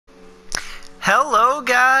Hello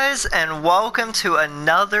guys, and welcome to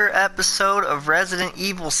another episode of Resident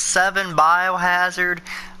Evil 7 Biohazard.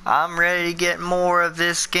 I'm ready to get more of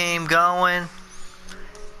this game going,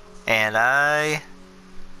 and I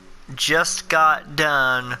just got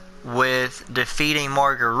done with defeating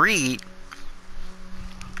Marguerite,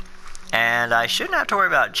 and I shouldn't have to worry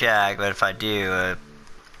about Jack, but if I do,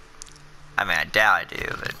 I doubt I do,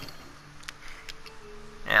 but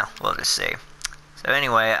yeah, we'll just see. So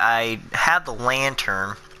anyway, I have the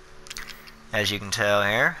lantern, as you can tell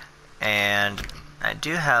here, and I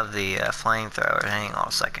do have the flamethrower. Hang on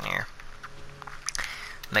a second here.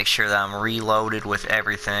 Make sure that I'm reloaded with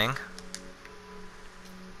everything.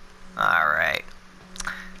 Alright.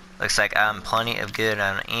 Looks like I'm plenty of good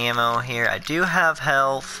on ammo here. I do have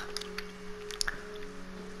health.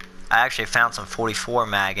 I actually found some 44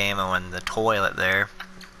 mag ammo in the toilet there.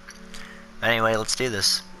 Anyway, let's do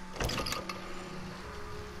this.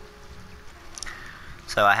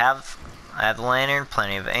 So I have the lantern,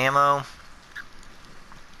 plenty of ammo.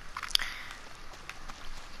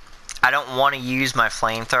 I don't want to use my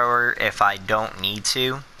flamethrower if I don't need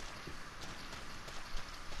to.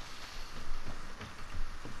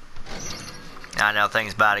 I know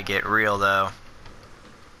things about to get real though.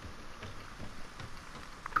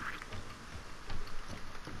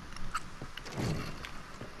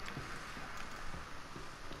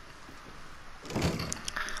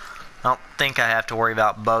 I don't think I have to worry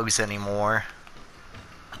about bugs anymore.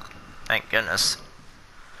 Thank goodness.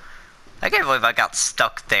 I can't believe I got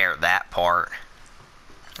stuck there, that part.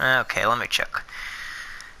 Okay, let me check.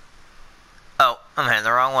 Oh, I'm heading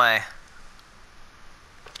the wrong way.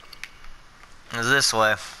 It's this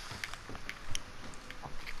way.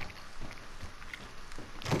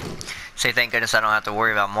 Say thank goodness I don't have to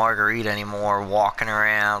worry about Marguerite anymore walking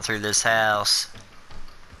around through this house.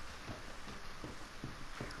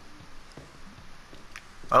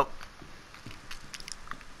 Oh.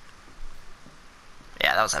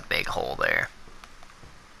 Yeah, that was a big hole there.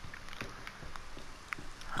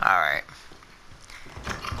 Alright.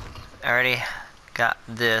 Already got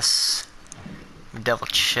this. Double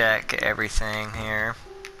check everything here.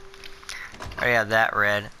 Already have that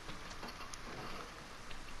red.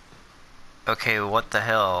 Okay, what the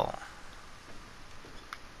hell?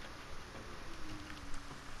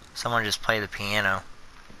 Someone just played the piano.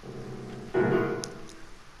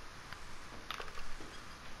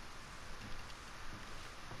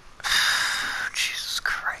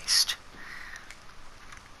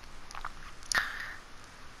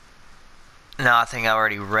 No, I think I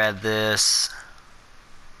already read this.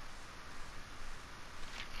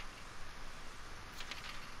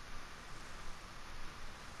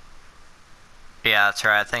 Yeah, that's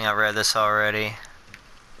right. I think I read this already.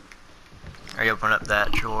 Already open up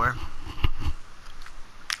that drawer.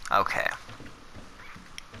 Okay.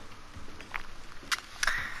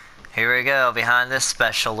 Here we go, behind this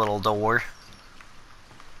special little door.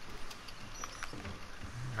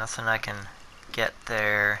 Nothing I can get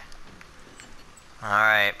there.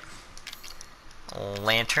 Alright.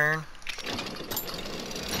 Lantern.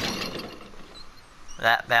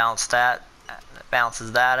 That balances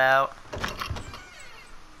that out.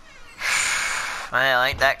 Well,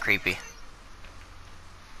 ain't that creepy.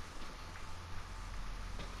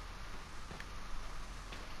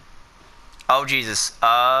 Oh Jesus.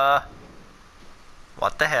 What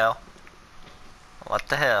the hell? What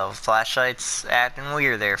the hell? Flashlight's acting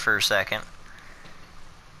weird there for a second.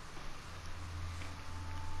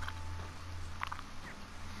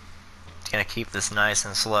 Gonna keep this nice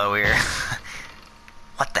and slow here.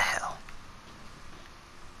 What the hell?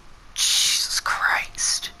 Jesus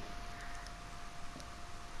Christ.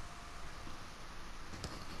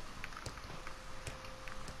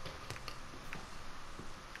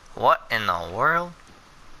 What in the world?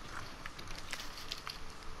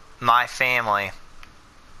 My family.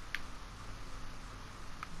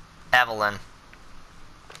 Evelyn.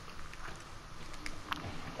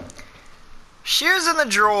 Shoes in the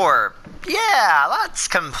drawer. Yeah, that's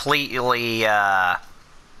completely,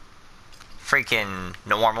 freaking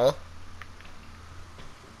normal.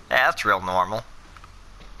 Yeah, that's real normal.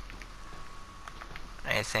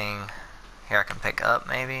 Anything here I can pick up,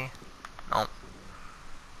 maybe? Nope.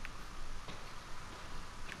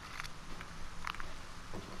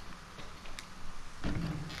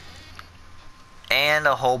 And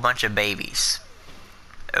a whole bunch of babies.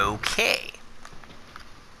 Okay.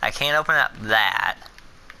 I can't open up that.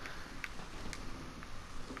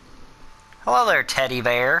 Hello there, teddy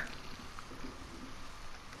bear.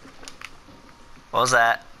 What was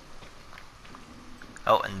that?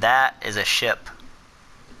 Oh, and that is a ship.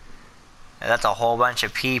 And that's a whole bunch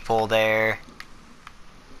of people there.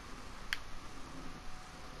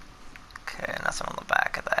 Nothing on the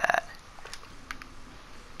back of that.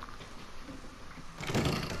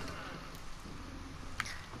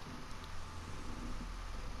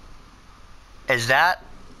 Is that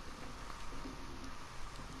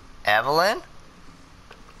Evelyn?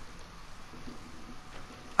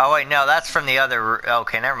 Oh wait, no, that's from the other.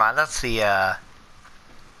 Okay, never mind. That's the. No,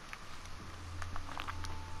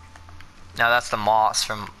 that's the moss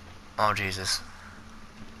from. Oh Jesus.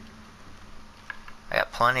 I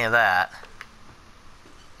got plenty of that.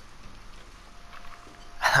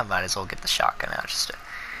 I might as well get the shotgun out just to.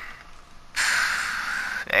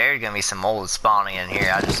 There's gonna be some mold spawning in here.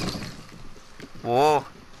 I just. Whoa.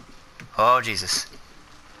 Oh Jesus.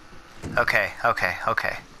 Okay, okay,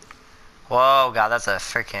 okay. Whoa, God, that's a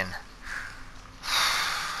freaking...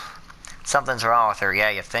 Something's wrong with her, yeah,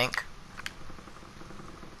 you think?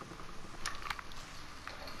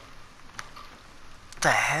 What the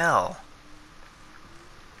hell?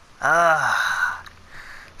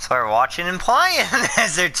 So we're watching and playing.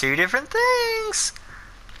 Is there two different things?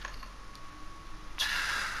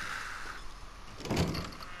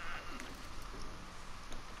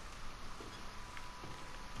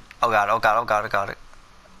 Oh God, oh God, oh God, oh God.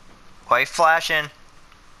 White flashing.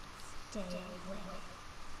 Stay away.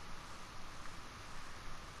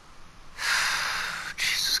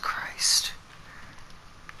 Jesus Christ.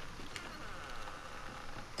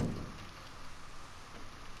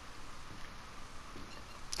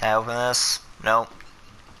 Can I open this? Nope.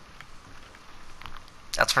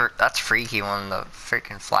 That's freaky when the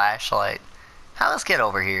freaking flashlight. How let's get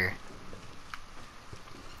over here?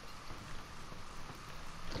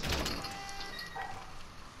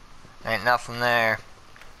 Ain't nothing there.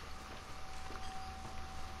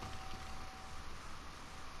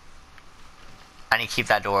 I need to keep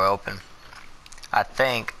that door open. I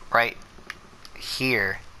think right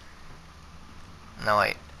here. No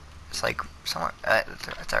wait, it's like somewhere.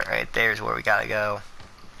 It's right there's where we gotta go.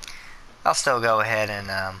 I'll still go ahead and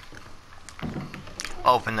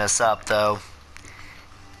open this up though.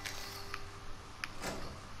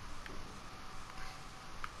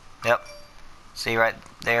 Yep. See right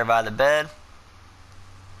there by the bed?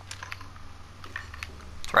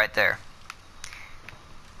 It's right there.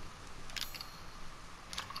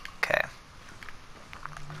 Okay.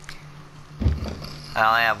 I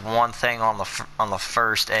only have one thing on the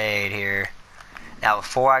first aid here. Now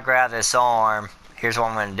before I grab this arm, here's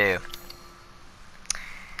what I'm going to do.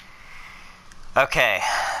 Okay.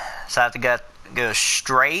 So I have to go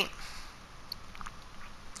straight.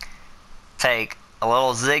 Take a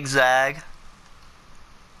little zigzag.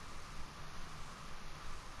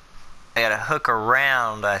 I gotta hook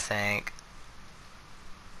around, I think.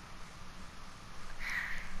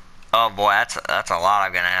 Oh boy, that's a lot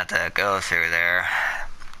I'm gonna have to go through there.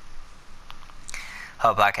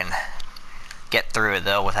 Hope I can get through it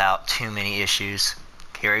though without too many issues.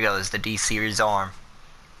 Here he goes, the D-series arm.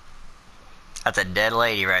 That's a dead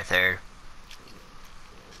lady right there.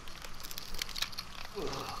 Oh,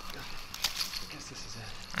 God. I guess this is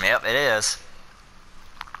it. Yep, it is.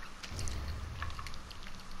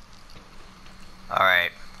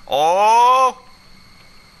 Alright. Oh!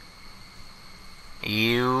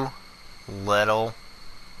 You little...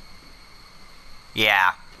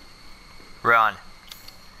 Yeah. Run.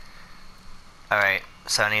 Alright,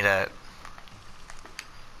 so I need to...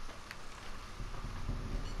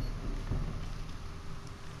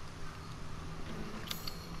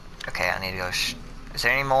 Okay, I need to go... Is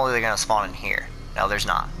there any mold that are gonna spawn in here? No, there's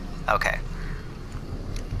not. Okay.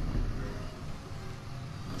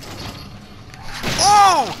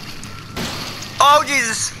 Oh! Oh,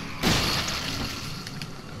 Jesus!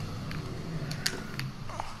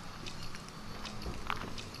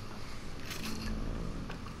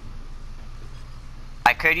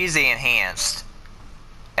 I could use the enhanced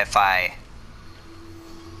if I...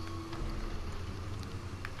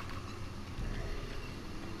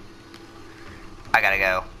 I gotta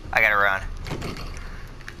go. I gotta run.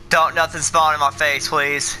 Don't nothing spawn in my face,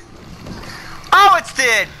 please. Oh, it's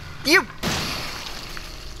dead! You...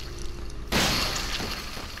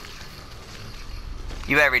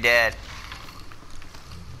 You better be dead.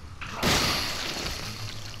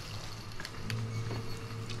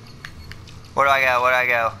 Where do I go? Where do I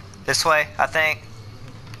go? This way, I think.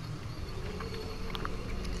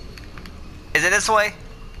 Is it this way?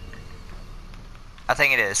 I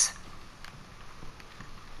think it is.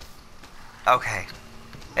 Okay.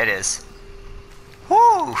 It is.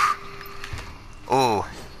 Woo! Ooh.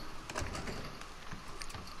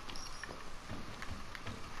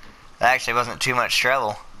 That actually wasn't too much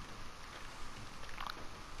trouble.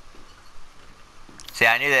 See,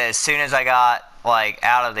 I knew that as soon as I got like,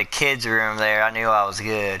 out of the kids' room there, I knew I was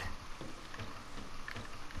good.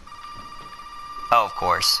 Oh, of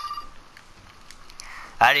course.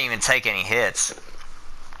 I didn't even take any hits.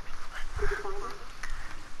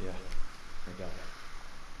 Yeah, I got it.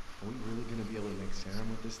 Are we really gonna be able to make serum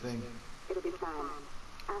with this thing? It'll be fine.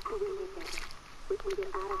 After we make it, we can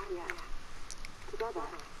get out of here. Together.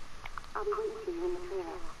 I'll be waiting for you in the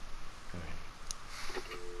trailer. Alright.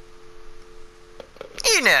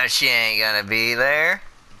 You know she ain't gonna be there.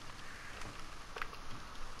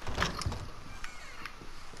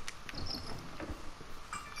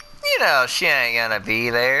 You know she ain't gonna be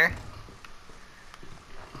there.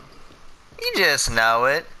 You just know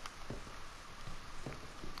it.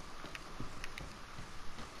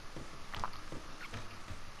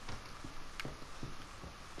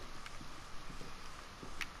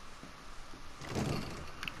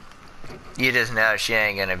 You just know she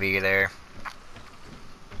ain't gonna be there.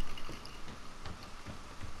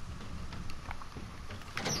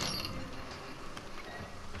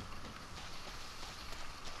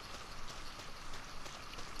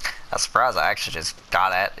 I'm surprised I actually just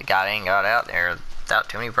got out there without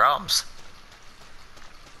too many problems.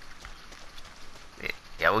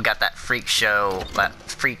 Yeah, we got that freak show, that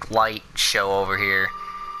freak light show over here.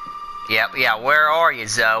 Yep, yeah, where are you,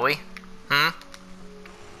 Zoe? Hmm?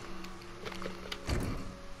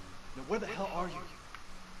 Now where the hell are you?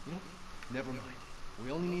 You know, never mind.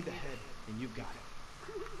 We only need the head, and you've got it.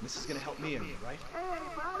 This is gonna help me and you, right? Hey,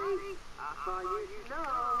 buddy! I thought you should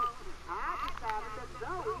know. I decided that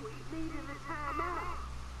Zoe needed a time out.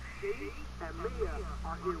 She and Mia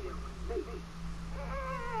are here with me.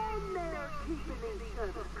 And they're keeping each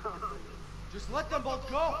other company. Just let them both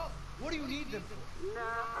go! What do you need them for?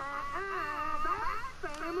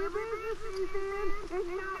 That's family business, Ethan. It's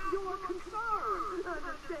not your concern,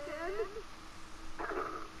 understand?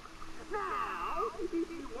 Now, if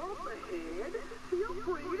you want the head, feel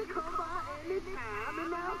free to come by any time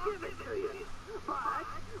and I'll give it to you. But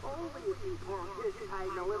only if you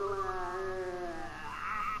participate in a little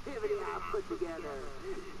activity I put together.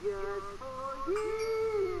 Just for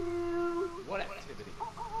you. What activity?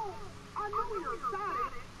 Oh, I know you're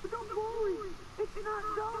excited, but don't worry. It's not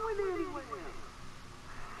going anywhere.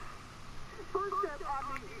 First step I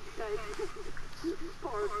need you to take,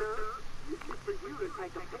 partner, is for you to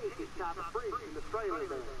take a peek inside the fridge in the trailer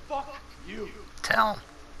there. Fuck you! Tell him.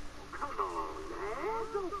 Come on, man.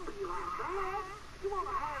 Don't be like that. You want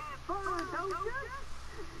to have fun, don't you?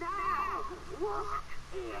 Now, look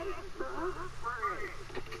in the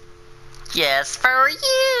fridge. Yes, for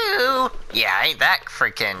you! Yeah, ain't that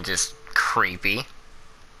freaking just creepy?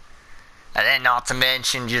 And then not to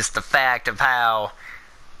mention just the fact of how...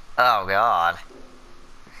 Oh, God.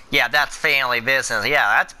 Yeah, that's family business.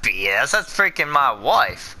 Yeah, that's BS. That's freaking my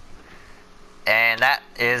wife. And that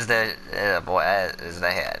is the... boy, that is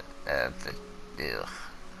the head. Ugh.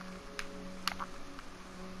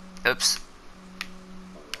 Oops.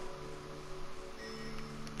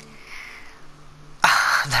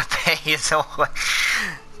 The pig is the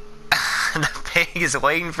pig is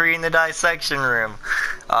waiting for you in the dissection room.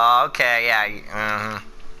 Oh, okay, yeah.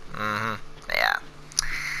 Yeah.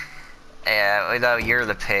 Yeah, though you're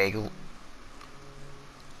the pig.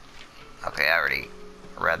 Okay, I already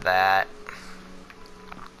read that.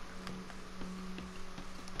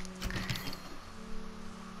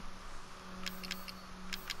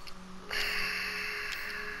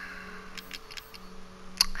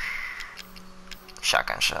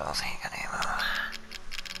 Shotgun shells, ain't got ammo.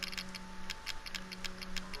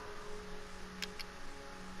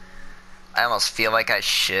 I almost feel like I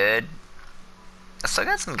should. I still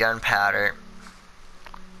got some gunpowder.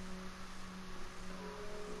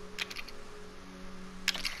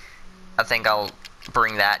 I think I'll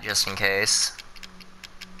bring that just in case.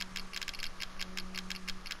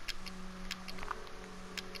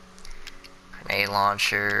 Grenade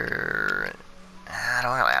launcher. I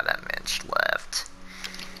don't really have that much left.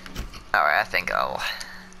 Alright, I think I'll...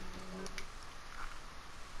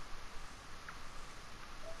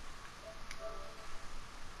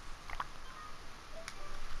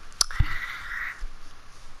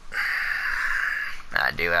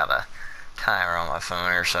 I do have a timer on my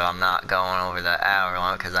phone, or so I'm not going over the hour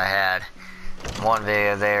limit, because I had one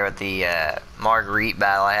video there with the Marguerite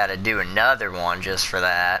battle. I had to do another one just for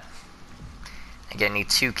that. Again, need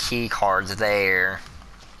 2 key cards there.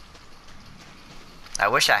 I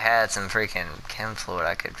wish I had some freaking chem fluid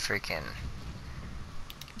I could freaking...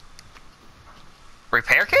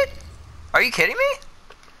 Repair kit? Are you kidding me?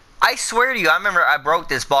 I swear to you, I remember I broke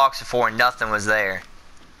this box before and nothing was there.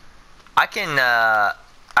 I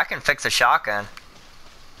can fix a shotgun.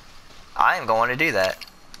 I am going to do that.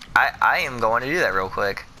 I am going to do that real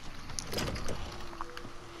quick.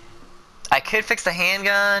 I could fix the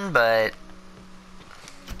handgun, but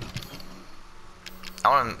I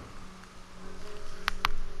want to.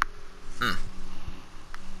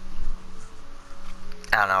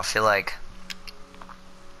 I don't know. I feel like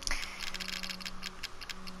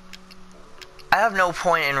I have no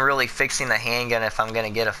point in really fixing the handgun if I'm gonna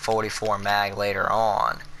get a 44 mag later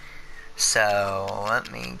on. So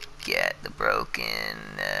let me get the broken.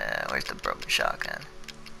 Where's the broken shotgun?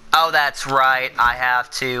 Oh, that's right. I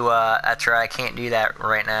have to. That's right. I can't do that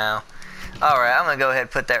right now. All right. I'm gonna go ahead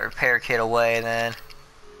and put that repair kit away then.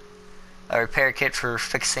 A repair kit for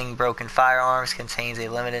fixing broken firearms contains a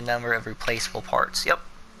limited number of replaceable parts. Yep.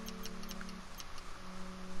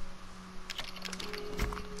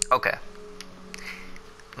 Okay.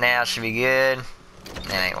 Now it should be good.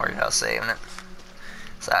 I ain't worried about saving it.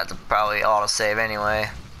 So I have to probably auto-save anyway.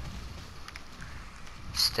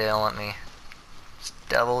 Still, let me just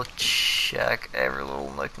double check every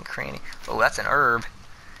little nook and cranny. Oh, that's an herb.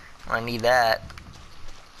 I need that.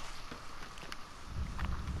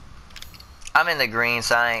 I'm in the green,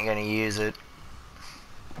 so I ain't gonna use it.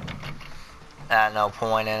 No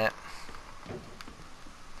point in it.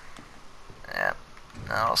 Yep,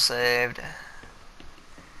 all saved.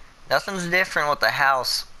 Nothing's different with the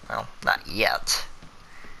house. Well, not yet.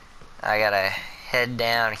 I gotta head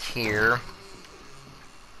down here.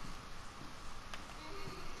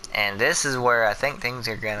 And this is where I think things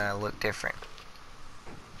are gonna look different.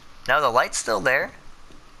 No, the light's still there.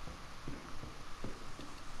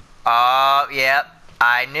 Oh, yep.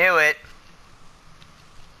 I knew it.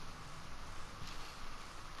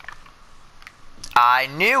 I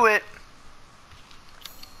knew it.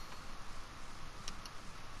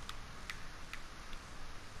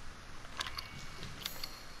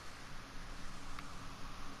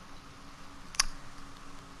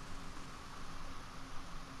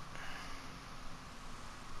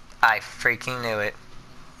 I freaking knew it.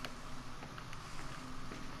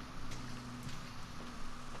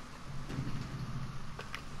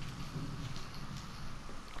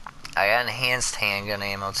 I got enhanced handgun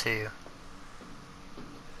ammo too.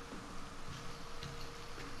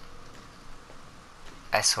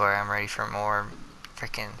 I swear I'm ready for more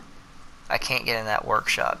freaking... I can't get in that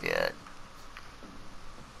workshop yet.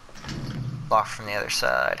 Locked from the other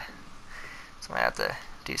side. So I'm gonna have to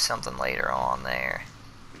do something later on there.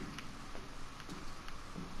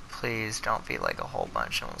 Please don't be like a whole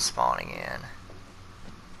bunch of them spawning in.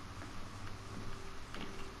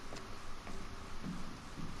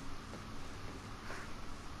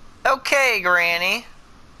 Okay, Granny.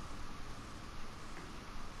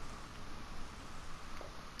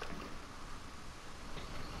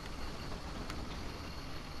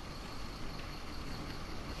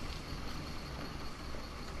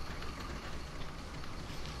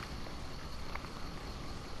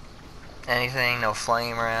 Anything, no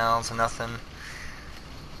flame rounds, nothing.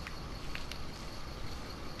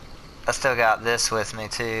 I still got this with me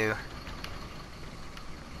too.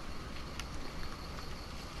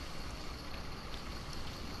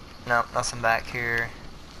 Nope, nothing back here.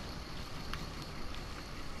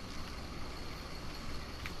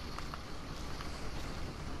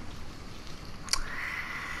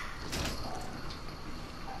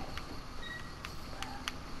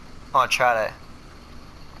 I'll try to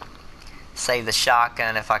save the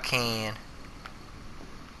shotgun if I can.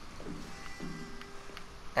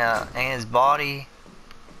 And his body's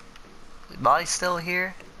still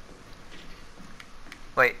here?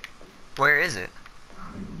 Wait, where is it?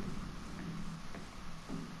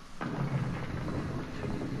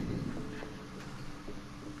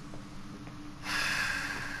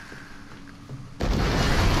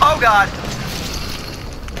 Oh God!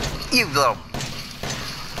 You little...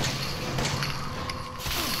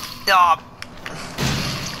 Oh.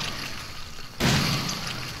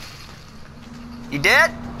 You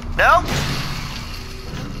dead? No?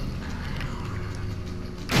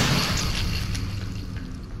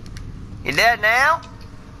 You dead now?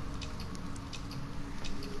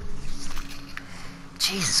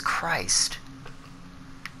 Jesus Christ.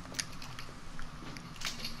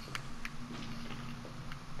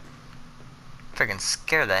 Freaking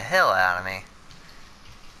scared the hell out of me.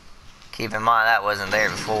 Keep in mind that wasn't there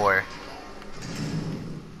before.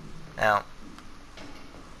 Now,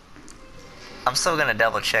 I'm still gonna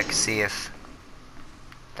double check to see if...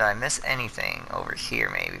 Did I miss anything over here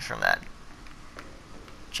maybe from that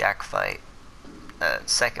Jack fight?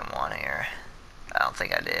 Second one here. I don't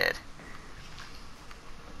think I did.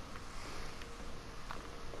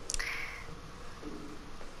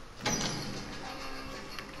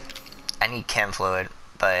 I need chem fluid,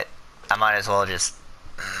 but I might as well just...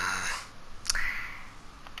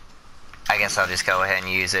 I guess I'll just go ahead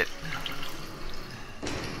and use it.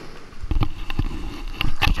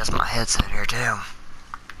 Adjust my headset here too.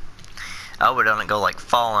 Oh, it doesn't go like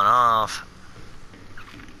falling off.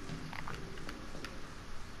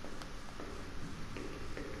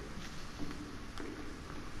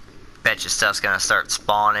 Bet your stuff's gonna start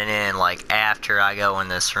spawning in like after I go in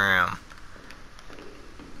this room.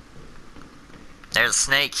 There's a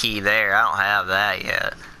snake key there. I don't have that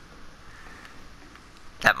yet.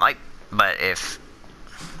 That might, but if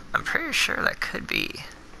I'm pretty sure that could be.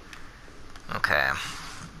 Okay.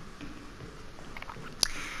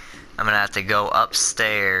 I'm gonna have to go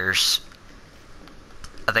upstairs.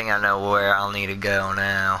 I think I know where I'll need to go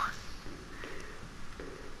now.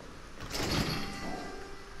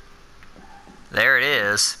 There it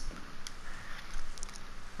is.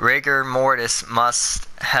 Rigor mortis must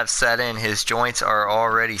have set in. His joints are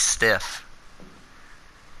already stiff.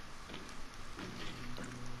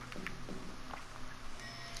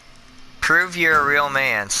 Prove you're a real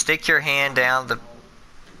man. Stick your hand down the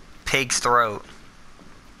pig's throat.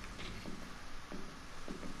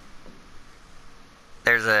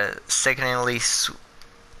 There's a sickeningly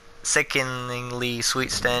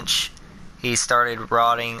sweet stench. He started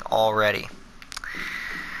rotting already.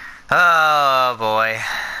 Oh boy.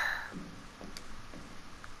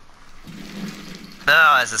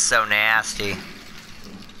 Oh, this is so nasty.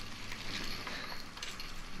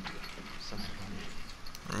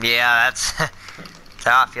 Yeah, that's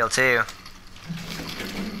how I feel too.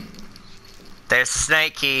 There's the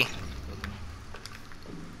snake key.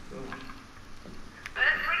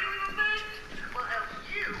 That pretty little thing will help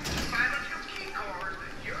you find a few keycards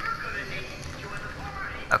that you're gonna need to join the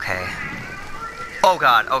party. Okay. Oh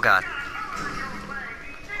god, oh god.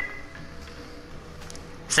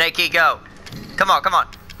 Snake key, go. Come on, come on.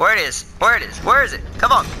 Where it is? Where it is? Where is it?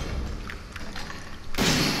 Come on.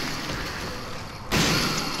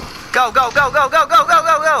 Go, go, go, go, go, go, go,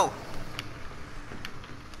 go, go.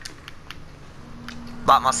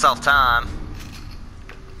 Bought myself time.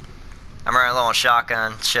 I'm running low on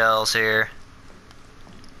shotgun shells here.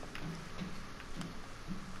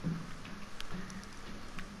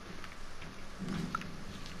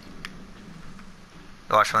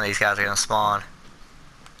 Watch one of these guys are gonna spawn.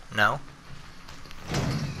 No?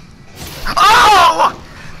 Oh!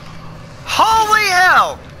 Holy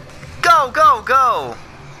hell! Go, go, go!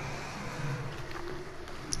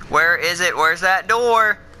 Where is it? Where's that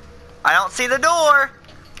door? I don't see the door!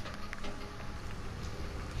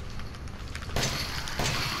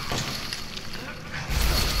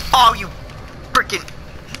 Oh, you freaking...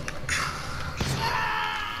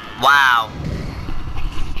 Wow.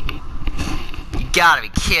 You gotta be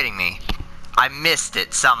kidding me. I missed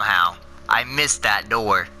it somehow. I missed that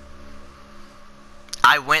door.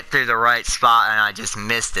 I went through the right spot and I just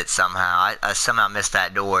missed it somehow. I somehow missed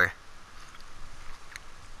that door.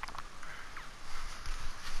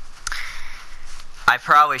 I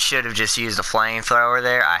probably should have just used a flamethrower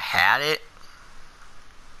there. I had it.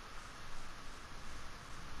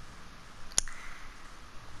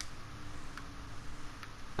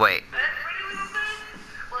 Wait. That pretty little thing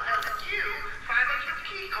will help you find a few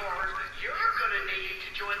keycards that you're gonna need to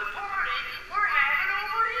join the party we're having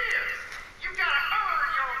over here. You gotta earn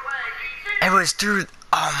your way. It was through...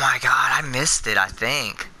 Oh my god, I missed it, I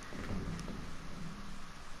think.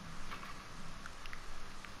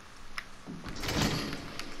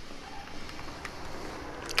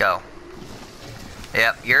 Go.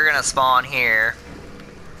 Yep, you're gonna spawn here.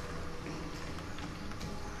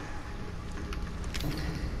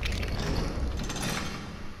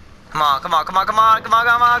 Come on, come on, come on, come on, come on,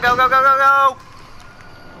 come on, go, go, go, go, go!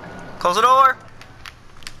 Close the door!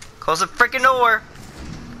 Close the freaking door!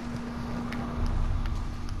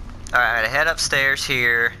 Alright, I gotta head upstairs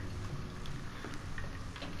here.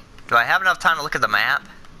 Do I have enough time to look at the map?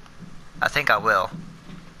 I think I will.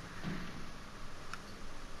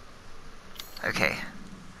 Okay.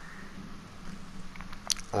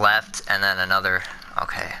 Left and then another.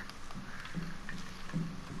 Okay.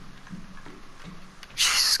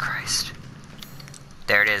 Jesus Christ.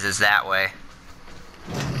 There it is, it's that way.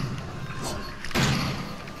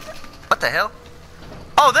 What the hell?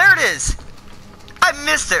 Oh, there it is! I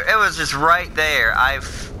missed it. It was just right there.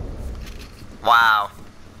 Wow.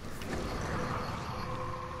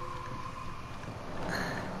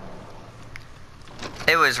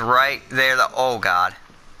 It was right there. Oh god.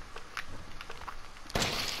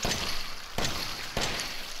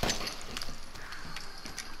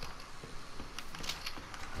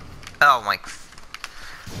 Oh my.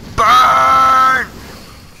 Burn!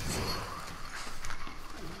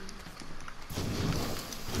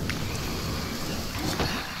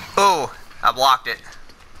 Oh, I blocked it.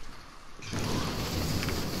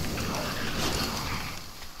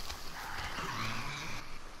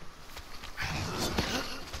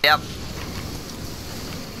 Yep.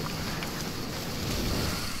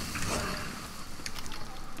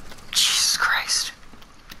 Jesus Christ.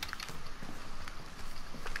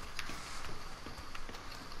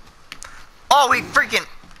 Oh, we freaking...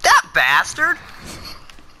 That bastard!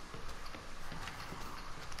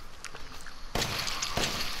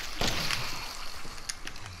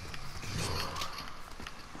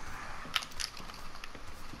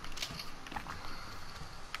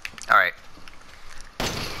 Alright.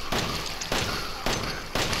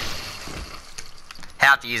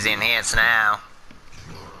 Have to use the enhance now.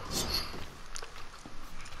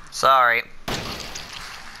 Sorry.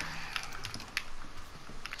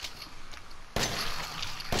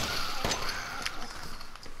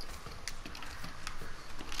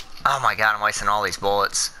 Oh my god, I'm wasting all these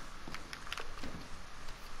bullets.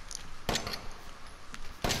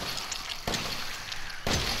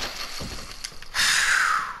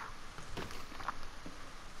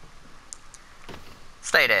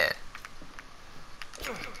 Stay dead.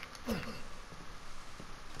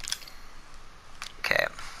 Okay.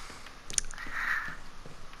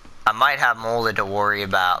 I might have molded to worry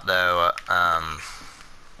about though. I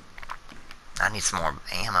need some more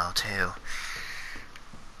ammo too.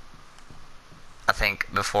 I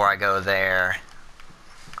think before I go there.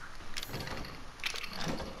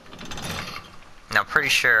 And I'm pretty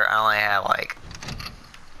sure I only have like...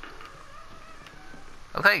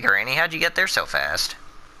 Okay, Granny, how'd you get there so fast?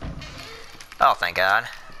 Oh, thank God.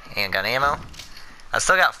 Handgun ammo. I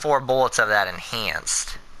still got 4 bullets of that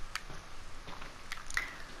enhanced.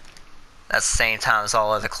 That's the same time as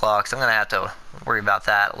all other clocks. I'm gonna have to worry about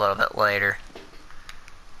that a little bit later.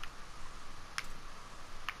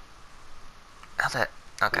 How's that?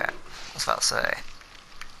 Okay. I was about to say.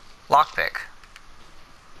 Lockpick.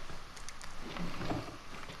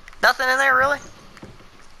 Nothing in there, really?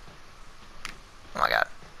 Oh my god.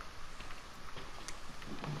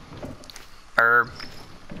 Herb.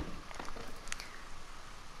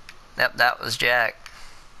 Yep, that was Jack.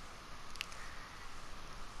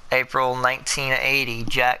 April 1980,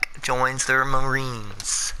 Jack joins the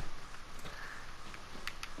Marines.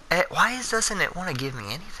 Why doesn't it want to give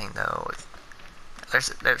me anything, though? There's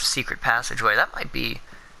a secret passageway. That might be...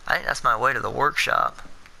 I think that's my way to the workshop.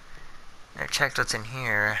 I checked what's in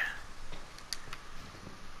here.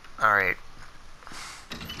 Alright.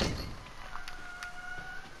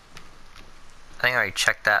 I think I already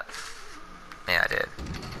checked that. Yeah, I did.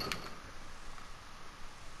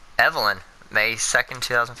 Evelyn, May 2nd,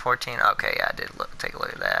 2014. Okay, yeah, I did take a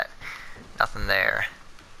look at that. Nothing there.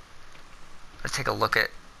 Let's take a look at...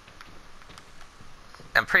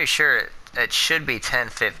 I'm pretty sure it should be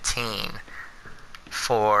 10:15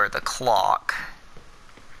 for the clock.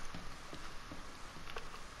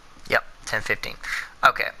 Yep, 10:15.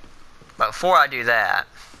 Okay, but before I do that,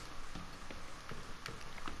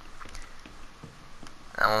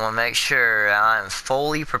 I want to make sure I'm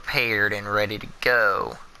fully prepared and ready to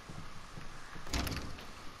go.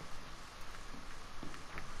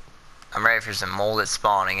 I'm ready for some molded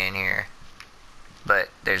spawning in here, but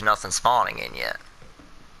there's nothing spawning in yet.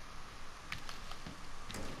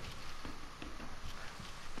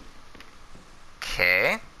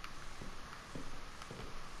 Okay.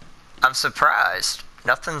 I'm surprised.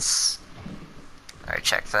 Nothing's... Alright,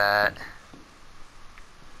 check that.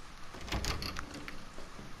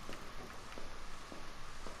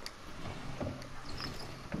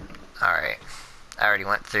 Alright. I already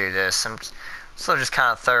went through this. I'm still just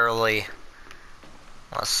kind of thoroughly...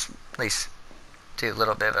 Let's at least do a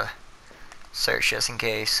little bit of a search just in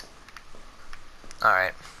case.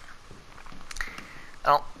 Alright. I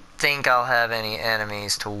don't think I'll have any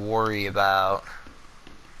enemies to worry about.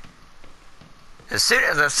 As soon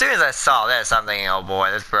as I saw this, I'm thinking, oh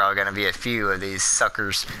boy, there's probably gonna be a few of these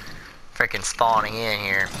suckers freaking spawning in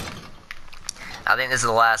here. I think this is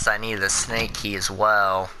the last I need of the snake key as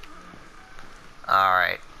well.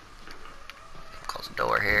 Alright. Close the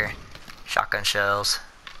door here. Shotgun shells.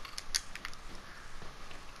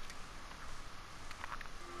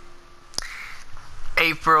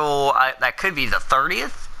 April, that could be the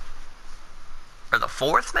 30th? Or the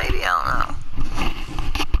 4th, maybe? I don't know.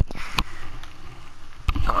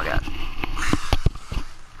 Oh my god.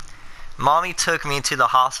 Mommy took me to the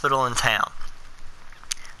hospital in town.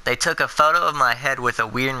 They took a photo of my head with a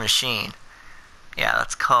weird machine. Yeah,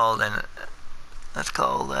 that's called a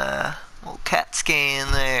little CAT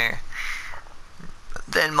scan there.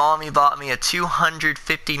 Then Mommy bought me a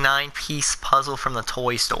 259-piece puzzle from the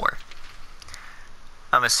toy store.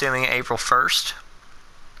 I'm assuming April 1st.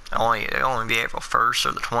 It'll only be April 1st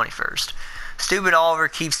or the 21st. Stupid Oliver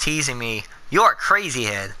keeps teasing me. You're a crazy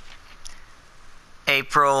head.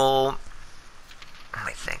 April... Let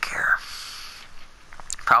me think here.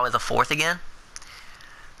 Probably the 4th again.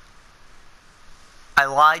 I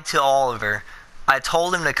lied to Oliver. I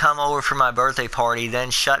told him to come over for my birthday party,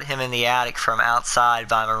 then shut him in the attic from outside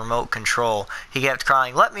by my remote control. He kept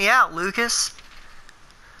crying, "Let me out, Lucas!"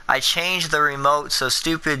 I changed the remote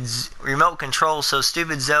control so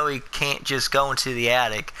stupid Zoe can't just go into the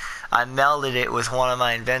attic. I melded it with one of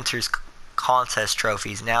my inventor's contest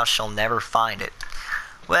trophies. Now she'll never find it.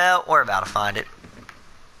 Well, we're about to find it.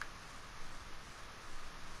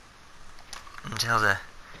 Until the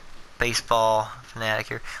baseball fanatic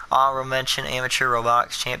here. Honorable mention, Amateur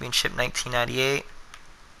Robotics Championship 1998.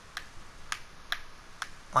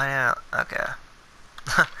 Why not? Okay.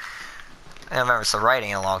 I remember it's the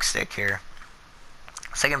writing analog stick here.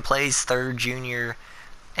 Second place, 3rd junior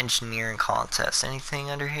engineering contest.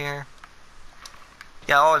 Anything under here?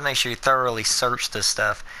 Yeah, always make sure you thoroughly search this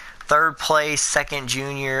stuff. 3rd place, 2nd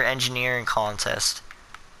junior engineering contest.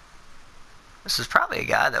 This is probably a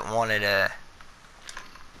guy that wanted to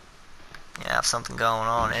have something going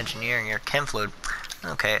on, engineering or chem fluid.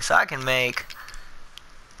 Okay, so I need to make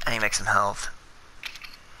some health.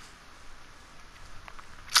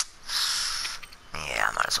 Yeah,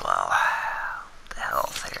 might as well. The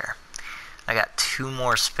health here. I got 2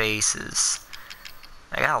 more spaces.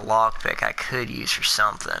 I got a lockpick I could use for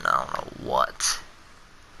something. I don't know what.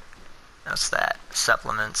 What's that?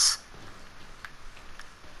 Supplements.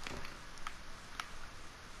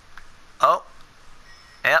 Oh.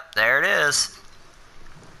 Yep, there it is.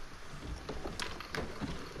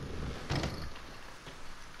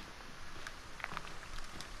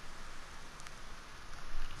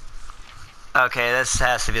 Okay, this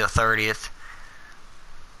has to be the 30th.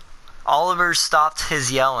 Oliver stopped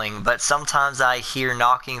his yelling, but sometimes I hear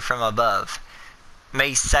knocking from above.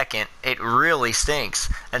 May 2nd, it really stinks,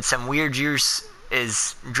 and some weird juice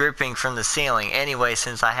is dripping from the ceiling. Anyway,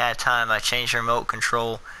 since I had time, I changed the remote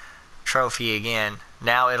control trophy again.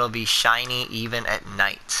 Now it'll be shiny even at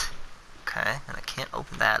night. Okay, and I can't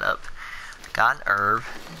open that up. Got an herb.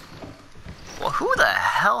 Well, who the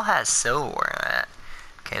hell has silverware in that?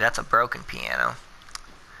 Okay, that's a broken piano.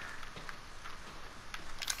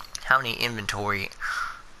 How many inventory?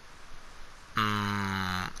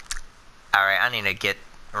 Alright, I need to get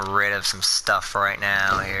rid of some stuff right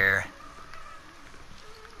now here.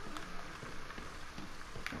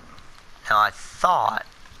 Now I thought...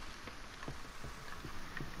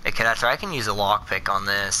 Okay, that's right, I can use a lockpick on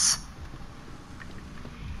this.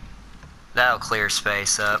 That'll clear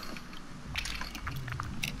space up.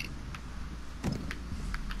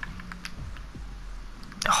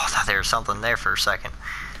 Oh, I thought there was something there for a second.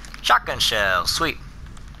 Shotgun shell, sweet.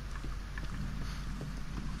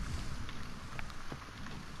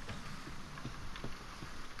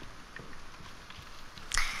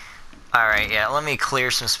 Alright, yeah, let me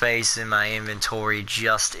clear some space in my inventory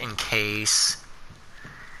just in case.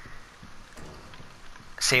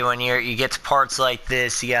 See, when you get to parts like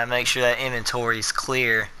this, you gotta make sure that inventory is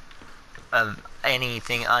clear of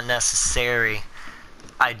anything unnecessary.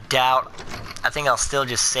 I think I'll still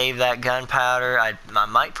just save that gunpowder. I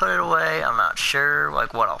might put it away. I'm not sure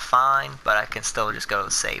like what I'll find, but I can still just go to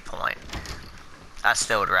the save point. I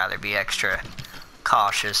still would rather be extra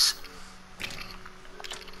cautious.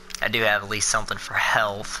 I do have at least something for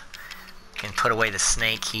health. Can put away the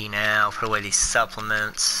snake key now. Put away these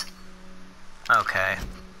supplements. Okay.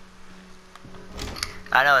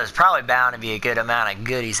 I know there's probably bound to be a good amount of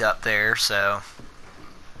goodies up there, so...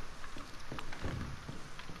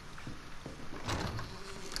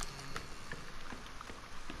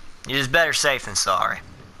 It is better safe than sorry.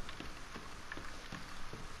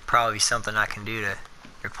 Probably something I can do to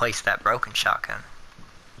replace that broken shotgun.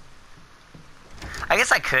 I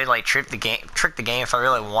guess I could like trick the game if I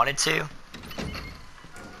really wanted to.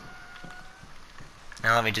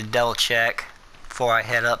 Now let me just double check before I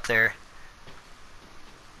head up there.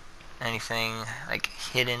 Anything like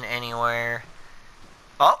hidden anywhere?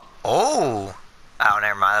 Oh! Oh,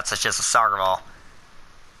 never mind. That's just a soccer ball.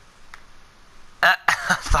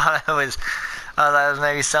 I thought it was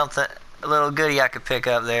maybe something, a little goodie I could pick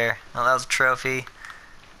up there. Oh, that was a trophy.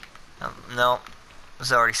 No, it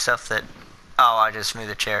was already stuff that... Oh, I just moved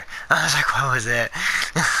the chair. I was like, what was that?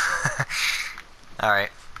 Alright.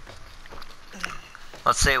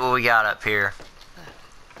 Let's see what we got up here.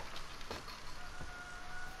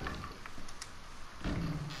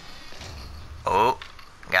 Oh,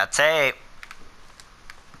 got tape.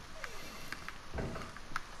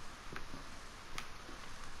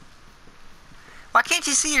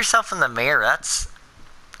 you see yourself in the mirror?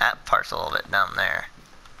 That part's a little bit down there.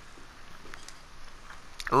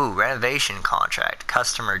 Ooh, renovation contract.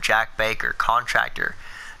 Customer Jack Baker. Contractor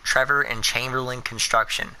Trevor and Chamberlain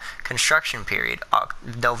Construction. Construction period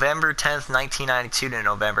November 10th, 1992 to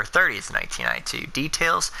November 30th, 1992.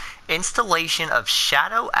 Details: installation of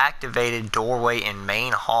shadow activated doorway in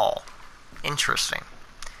main hall. Interesting.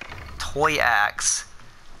 Toy axe.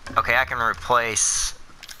 Okay, I can replace.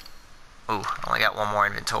 Ooh, only got one more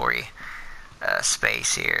inventory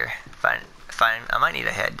space here. I might need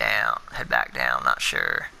to head back down, not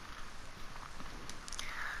sure.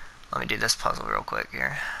 Let me do this puzzle real quick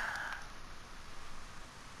here.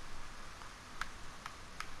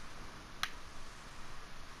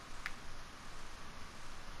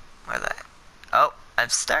 Where that? Oh, I'm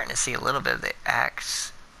starting to see a little bit of the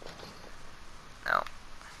axe. No.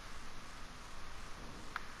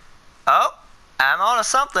 Oh, I'm on to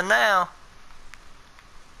something now.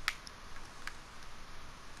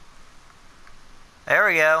 There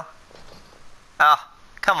we go. Oh,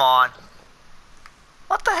 come on.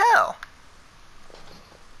 What the hell?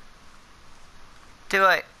 Do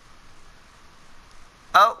I...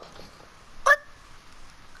 Oh. What?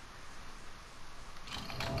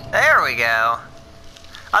 There we go.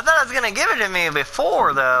 I thought it was gonna give it to me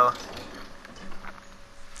before, though.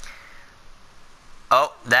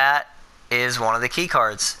 Oh, that is one of the key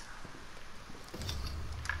cards.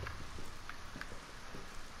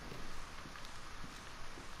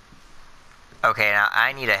 Okay, now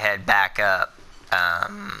I need to head back up.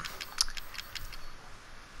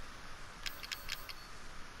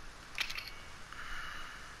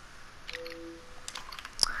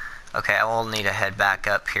 Okay, I will need to head back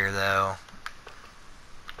up here, though.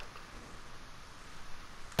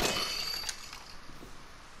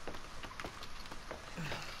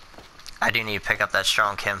 I do need to pick up that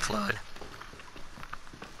strong chem fluid.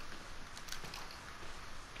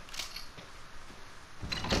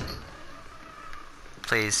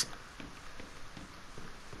 Please.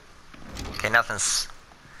 Okay, nothing's...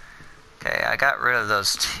 Okay, I got rid of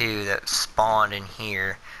those two that spawned in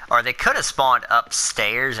here. Or they could have spawned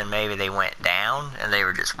upstairs and maybe they went down and they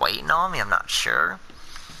were just waiting on me, I'm not sure.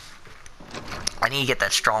 I need to get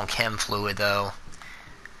that strong chem fluid, though.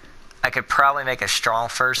 I could probably make a strong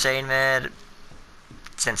first aid med,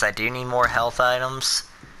 since I do need more health items.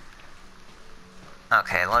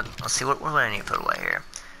 Okay, let's see, what do I need to put away here?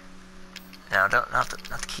 No, not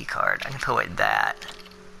the key card. I can put away that.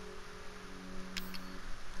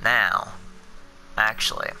 Now,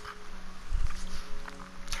 actually,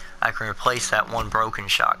 I can replace that one broken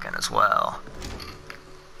shotgun as well.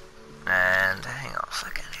 And hang on a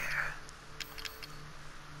second here.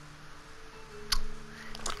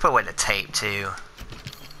 Put away the tape too.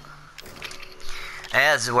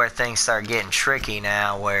 And this is where things start getting tricky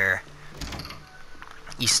now, where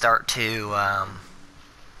you start to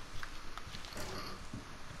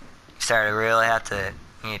really have to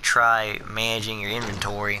try managing your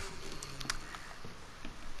inventory.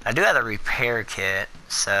 I do have a repair kit,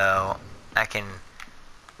 so I can...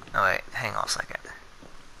 Oh wait, hang on a second.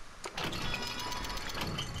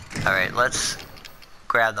 Alright, let's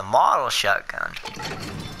grab the model shotgun.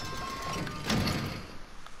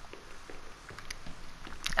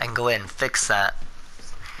 I can go ahead and fix that.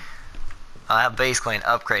 I have basically an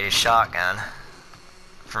upgraded shotgun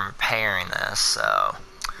from repairing this, so...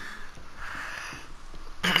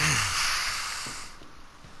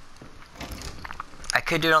 I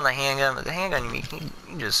could do it on the handgun, but the handgun you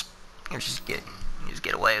just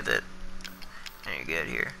get away with it. And you're good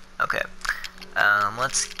here. Okay.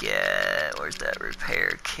 Let's get, where's that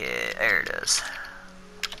repair kit? There it is.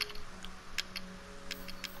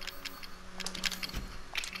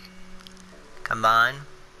 Combine.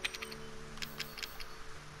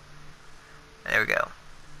 There we go.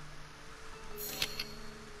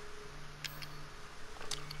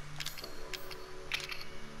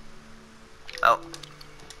 Oh.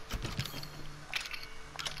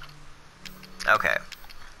 Okay.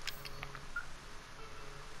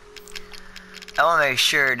 I want to make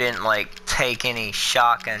sure it didn't, like, take any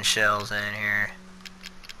shotgun shells in here.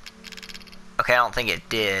 Okay, I don't think it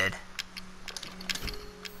did.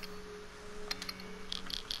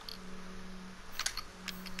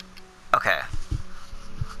 Okay.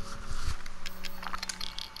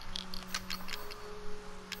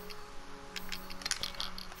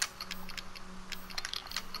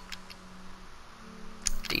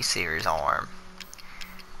 D-series arm.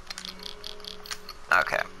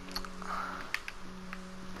 Okay.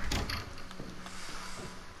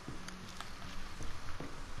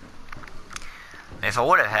 If I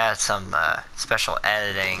would have had some special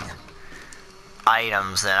editing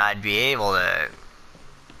items, then I'd be able to,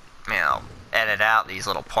 you know, edit out these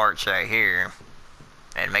little parts right here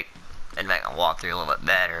and make my walkthrough a little bit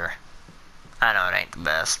better. I know it ain't the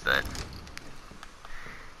best, but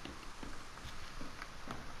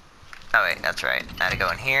oh wait, that's right. I had to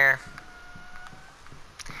go in here.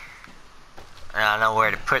 And I know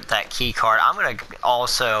where to put that key card. I'm gonna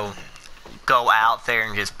also go out there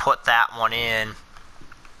and just put that one in.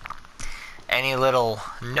 Any little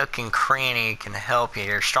nook and cranny can help you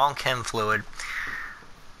here. Strong chem fluid.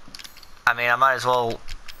 I mean, I might as well.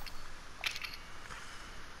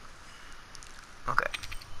 Okay.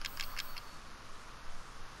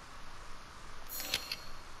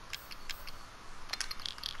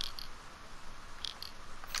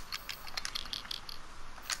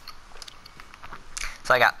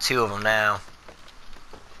 So I got 2 of them now.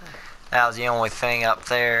 That was the only thing up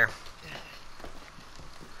there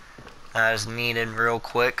I just needed real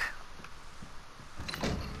quick.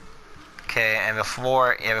 Okay, and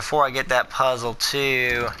before I get that puzzle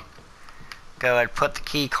too, go ahead and put the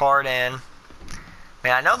key card in. I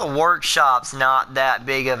mean, I know the workshop's not that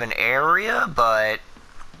big of an area, but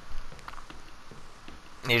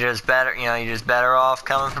you're just better off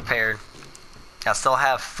coming prepared. I still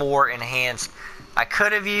have 4 enhanced. I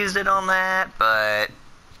could have used it on that, but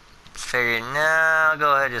figured, no,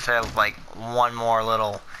 go ahead, just have like 1 more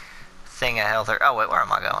little thing of health. Oh wait, where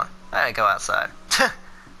am I going? I gotta go outside.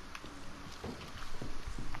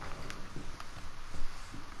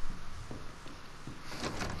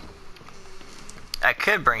 I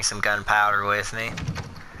could bring some gunpowder with me,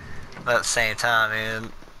 but at the same time,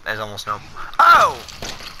 man, there's almost no. Oh!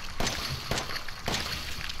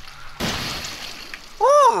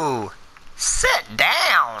 Woo! Sit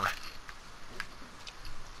down!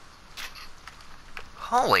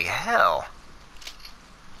 Holy hell.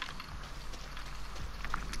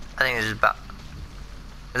 I think this is about.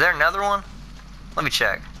 Is there another one? Let me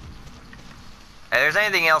check. If there's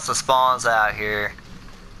anything else that spawns out here,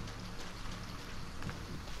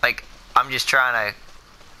 like, I'm just trying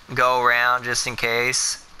to go around just in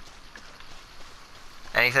case.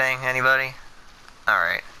 Anything? Anybody?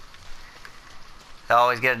 Alright.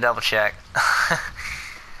 Always get a double check.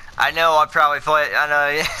 I know I probably play. I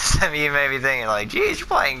know some of you may be thinking like, "Geez, you're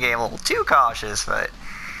playing the game a little too cautious," but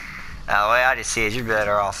the way I just see it, you're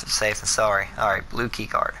better off safe than sorry. All right, blue key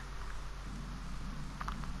card.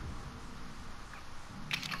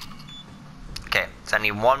 Okay, so I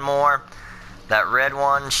need 1 more. That red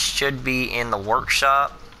one should be in the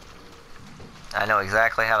workshop. I know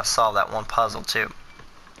exactly how to solve that one puzzle too.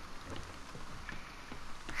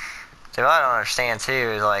 So what I don't understand too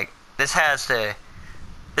is like this has to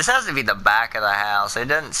be the back of the house. It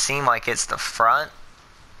doesn't seem like it's the front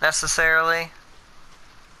necessarily.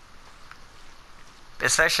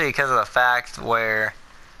 Especially because of the fact where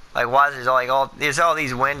like why is there like there's all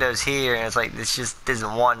these windows here and it's like this just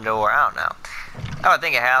isn't 1 door. I don't know. I would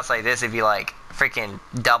think a house like this would be like freaking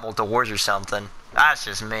double doors or something. That's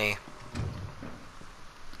just me.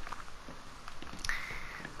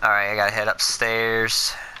 Alright, I gotta head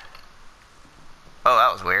upstairs. Oh,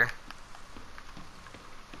 that was weird.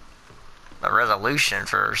 The resolution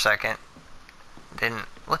for a second didn't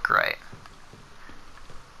look right.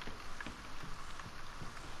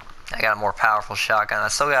 I got a more powerful shotgun. I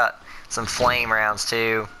still got some flame rounds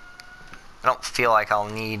too. I don't feel like I'll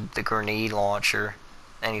need the grenade launcher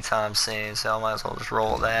anytime soon, so I might as well just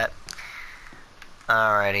roll with that.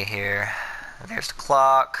 Alrighty here. There's the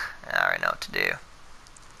clock. I already know what to do.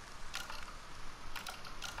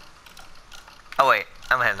 Oh wait,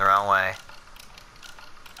 I'm heading the wrong way.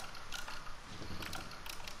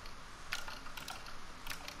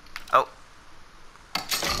 Oh.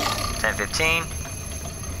 10:15.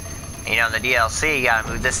 You know, in the DLC, you gotta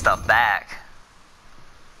move this stuff back.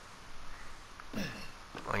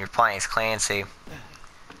 When you're playing as Clancy.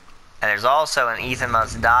 And there's also an Ethan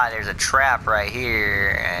Must Die. There's a trap right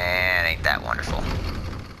here. And ain't that wonderful.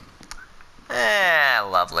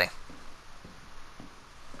 Lovely.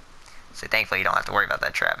 So thankfully you don't have to worry about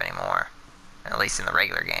that trap anymore. At least in the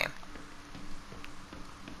regular game.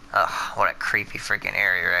 Ugh, what a creepy freaking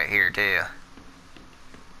area right here too.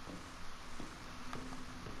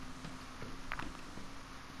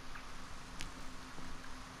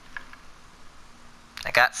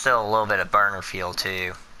 I got still a little bit of burner fuel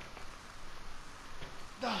too.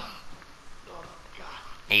 Oh, God.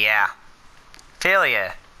 Yeah. Feel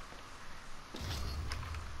ya.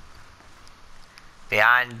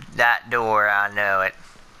 Behind that door, I know it.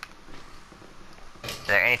 Is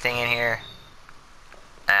there anything in here?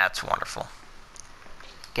 That's wonderful.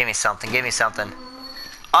 Give me something, give me something.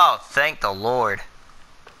 Oh, thank the Lord.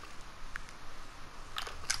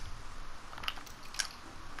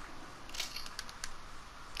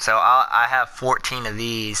 So I have 14 of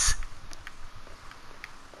these.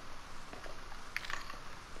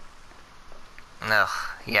 Ugh,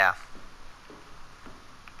 yeah.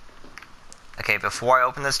 Okay, before I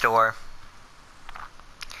open this door,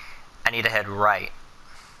 I need to head right.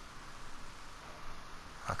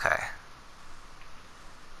 Okay.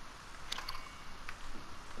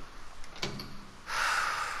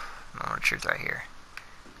 Moment of truth right here.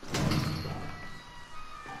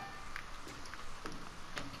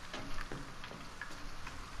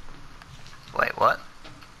 Wait, what?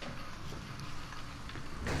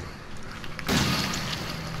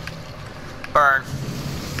 Burn.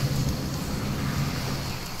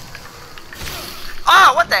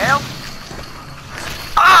 Oh, what the hell?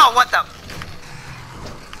 Oh, what the?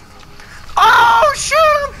 Oh, shoot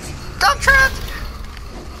him! I'm trapped!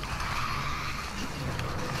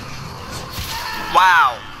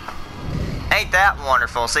 Wow. Ain't that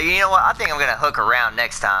wonderful? So you know what? I think I'm gonna hook around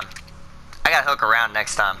next time. I gotta hook around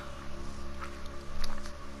next time.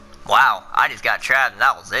 Wow, I just got trapped and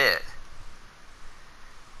that was it.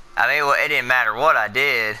 I mean, well, it didn't matter what I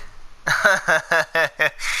did.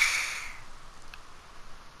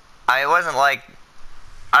 It wasn't like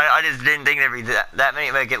I just didn't think there'd be that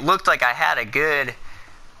many. Like, it looked like I had a good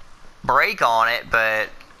break on it, but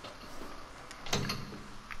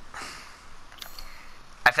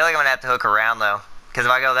I feel like I'm gonna have to hook around though, because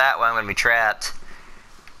if I go that way, I'm gonna be trapped.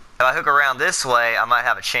 If I hook around this way, I might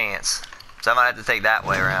have a chance. So I might have to take that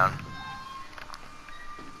way around.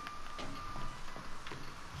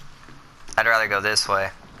 I'd rather go this way.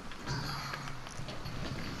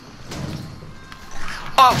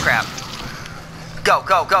 Oh crap! Go,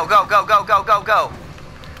 go, go, go, go, go, go, go, go!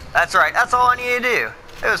 That's right, that's all I need to do.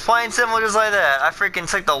 It was plain simple just like that. I freaking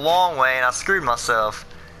took the long way and I screwed myself.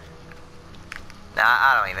 Nah,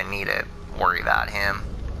 I don't even need to worry about him.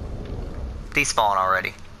 Despawn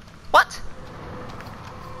already. What?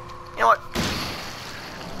 You know what?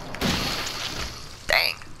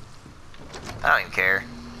 Dang. I don't even care.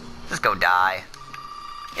 Just go die.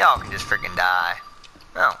 Y'all can just freaking die.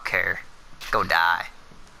 I don't care. Go die.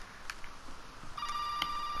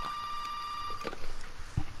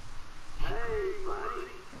 Hey,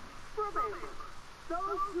 buddy. Remember,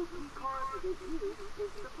 those 2 keycards are the key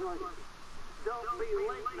into the place. Don't be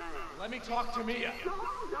late now. Let me talk to Mia. No, no!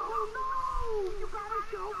 You gotta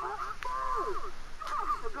show up first! You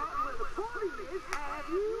haven't forgotten where the party is, have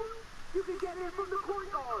you? You can get in from the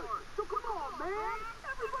courtyard. So come on, man!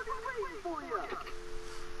 Everybody's waiting for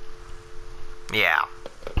you! Yeah.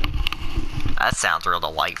 That sounds real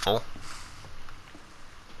delightful.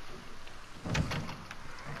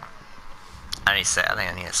 I think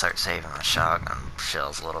I need to start saving my shotgun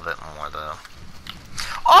shells a little bit more though.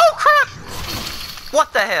 Oh crap!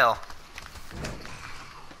 What the hell?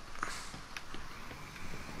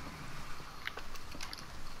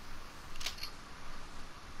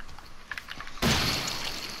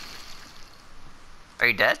 Are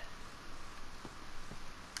you dead?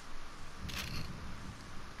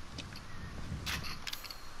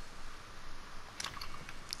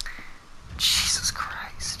 Jesus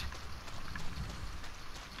Christ.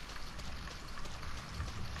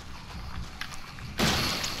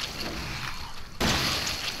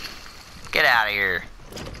 Get out of here.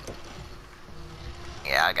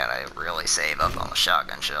 Yeah, I gotta really save up on the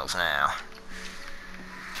shotgun shells now.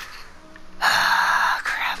 Ah,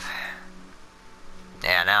 crap.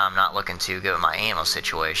 Yeah, now I'm not looking too good with my ammo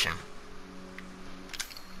situation.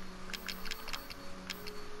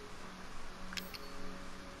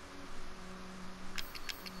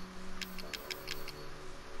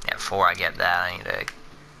 Yeah, before I get that, I need to...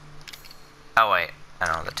 Oh wait, I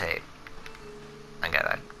don't have the tape. I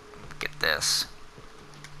gotta get this.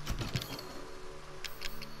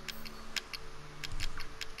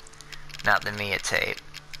 Not the Mia tape.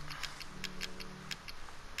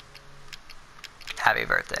 Happy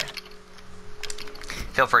birthday.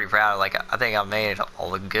 Feel pretty proud. Like, I think I've made a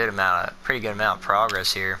pretty good amount of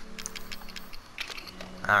progress here.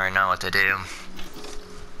 I already know what to do.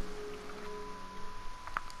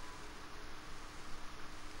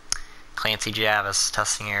 Clancy Javis,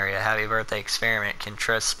 testing area. Happy birthday experiment. Can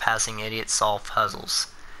trespassing idiots solve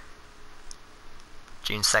puzzles?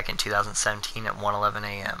 June 2nd, 2017 at 1:11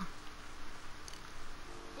 a.m.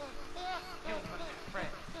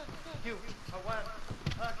 You are one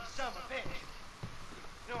lucky son of a bitch.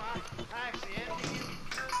 You know, I actually envy you.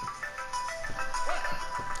 What?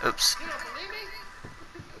 Oops. You don't believe me?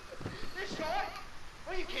 This short?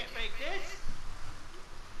 Well, you can't fake this.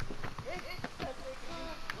 It's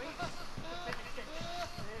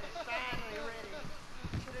finally ready.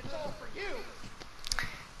 But it's all for you.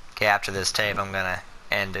 Okay, after this tape, I'm gonna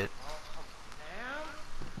end it. Now,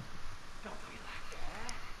 don't be like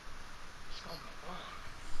that. It's gonna be fun.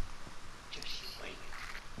 Just you wait.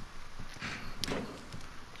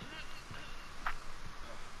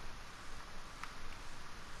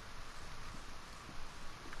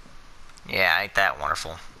 Yeah, ain't that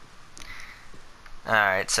wonderful.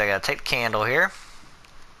 Alright, so I gotta take the candle here.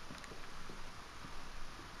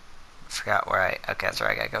 Forgot where okay, that's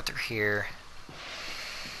right, I gotta go through here.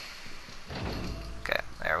 Okay,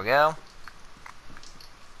 there we go.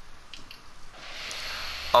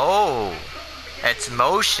 Oh, it's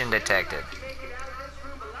motion detected.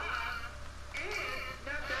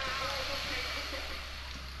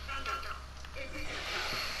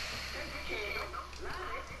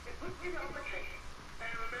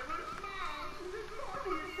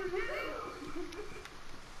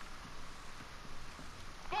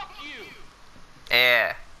 Fuck you!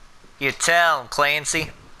 Yeah, you tell him,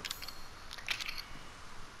 Clancy.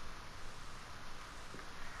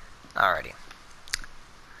 Alrighty.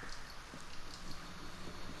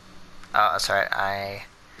 Oh, that's right, I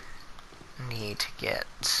need to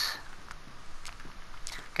get...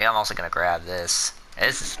 Okay, I'm also gonna grab this.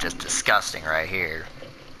 This is just disgusting right here.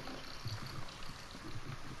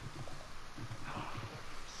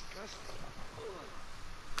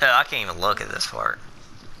 Oh, I can't even look at this part.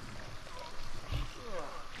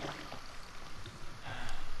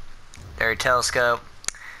 There, telescope.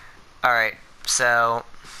 Alright, so...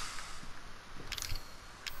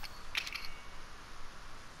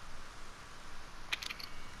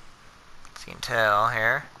 as you can tell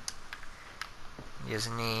here, you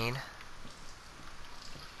just need...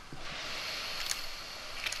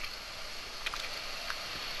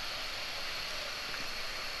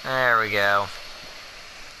 there we go.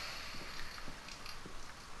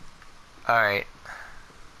 Alright.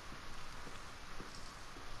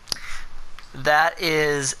 That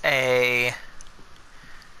is a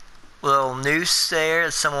little noose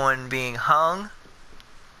there, someone being hung.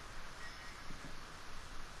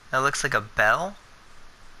 That looks like a bell.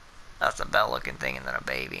 That's a bell looking thing and then a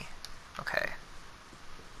baby. Okay.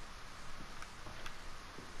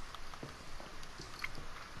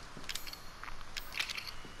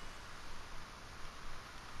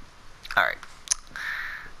 Alright.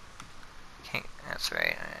 Okay, that's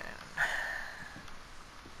right.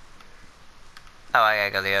 Oh, I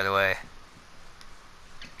gotta go the other way.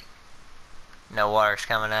 No water's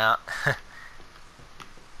coming out.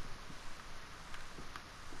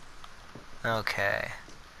 Okay.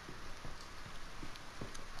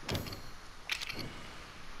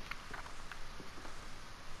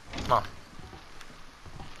 Come on.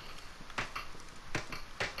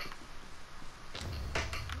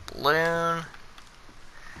 Balloon.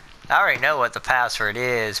 I already know what the password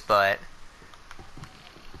is, but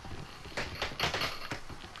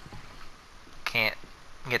can't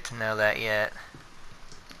get to know that yet.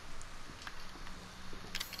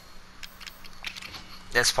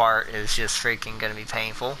 This part is just freaking gonna be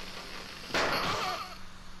painful.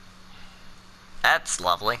 That's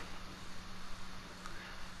lovely.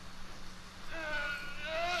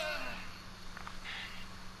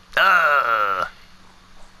 Ugh.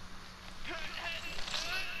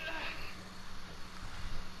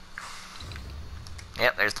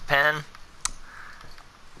 Yep, there's the pen.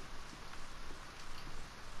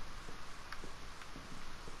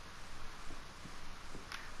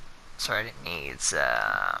 Sorry, it needs the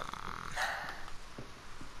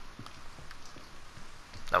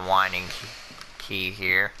winding key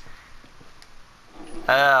here.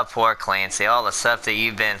 Oh, poor Clancy, all the stuff that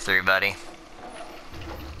you've been through, buddy.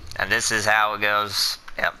 And this is how it goes.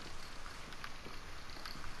 Yep.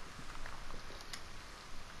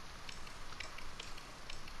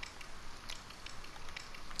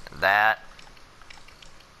 That.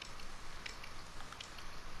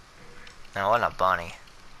 No, it wasn't a bunny.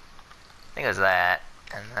 I think it was that.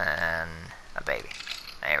 And then a baby.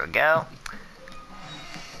 There we go.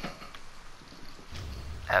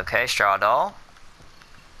 Okay, straw doll.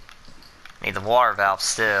 Need the water valve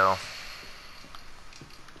still.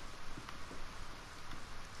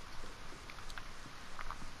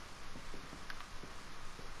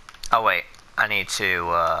 Oh wait, I need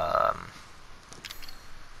to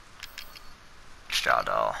straw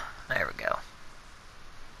doll. There we go.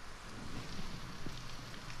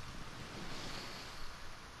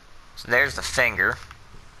 So there's the finger.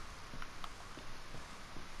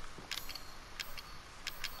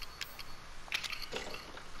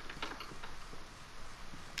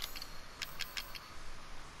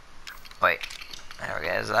 Wait, there we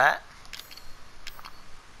go, is that?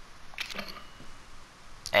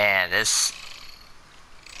 And this...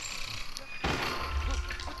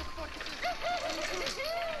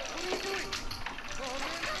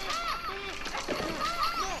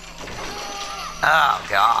 Oh,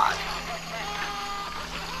 God.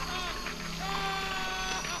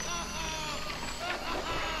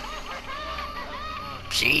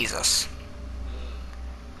 Jesus.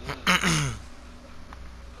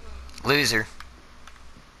 Loser.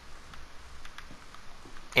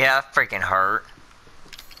 Yeah, that freaking hurt.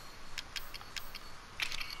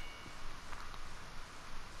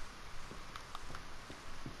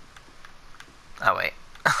 Oh, wait.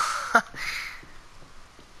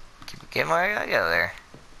 Keep getting where I gotta go there.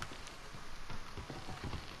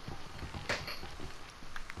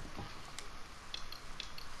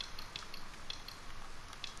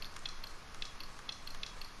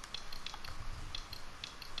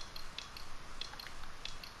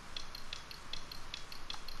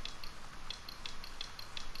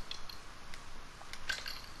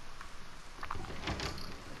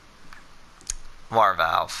 Water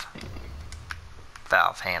valve.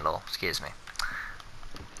 Valve handle, excuse me.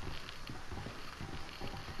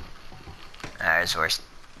 Alright, so it's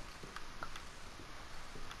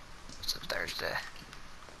Thursday.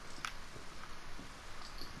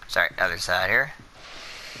 Sorry, other side here.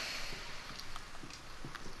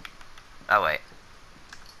 Oh, wait.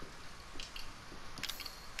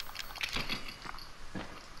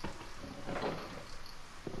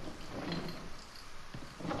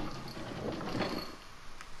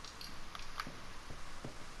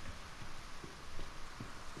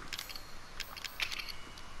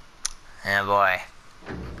 Oh, boy.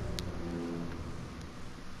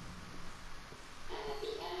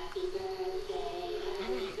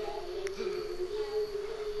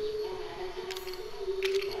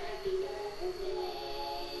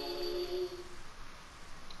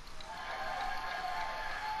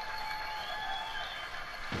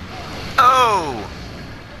 Oh!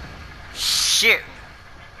 Shoot!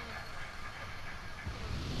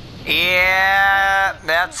 Yeah,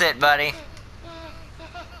 that's it, buddy.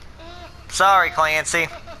 Sorry, Clancy.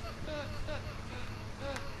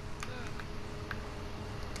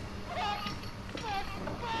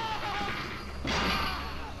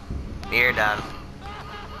 You're done.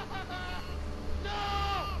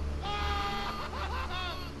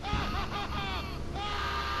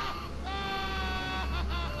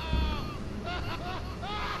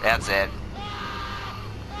 That's it.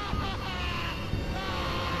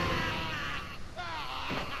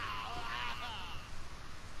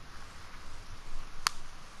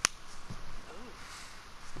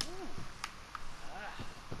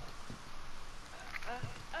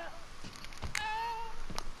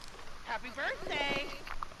 Happy birthday!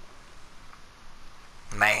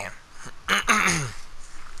 Man.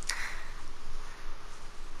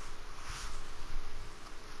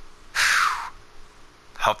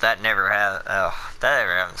 Hope that never had. Oh, if that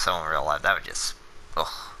ever happened to someone in real life, that would just. Ugh.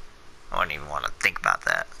 I wouldn't even want to think about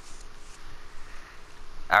that.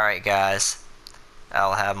 Alright, guys.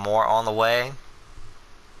 I'll have more on the way.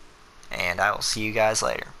 And I will see you guys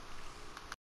later.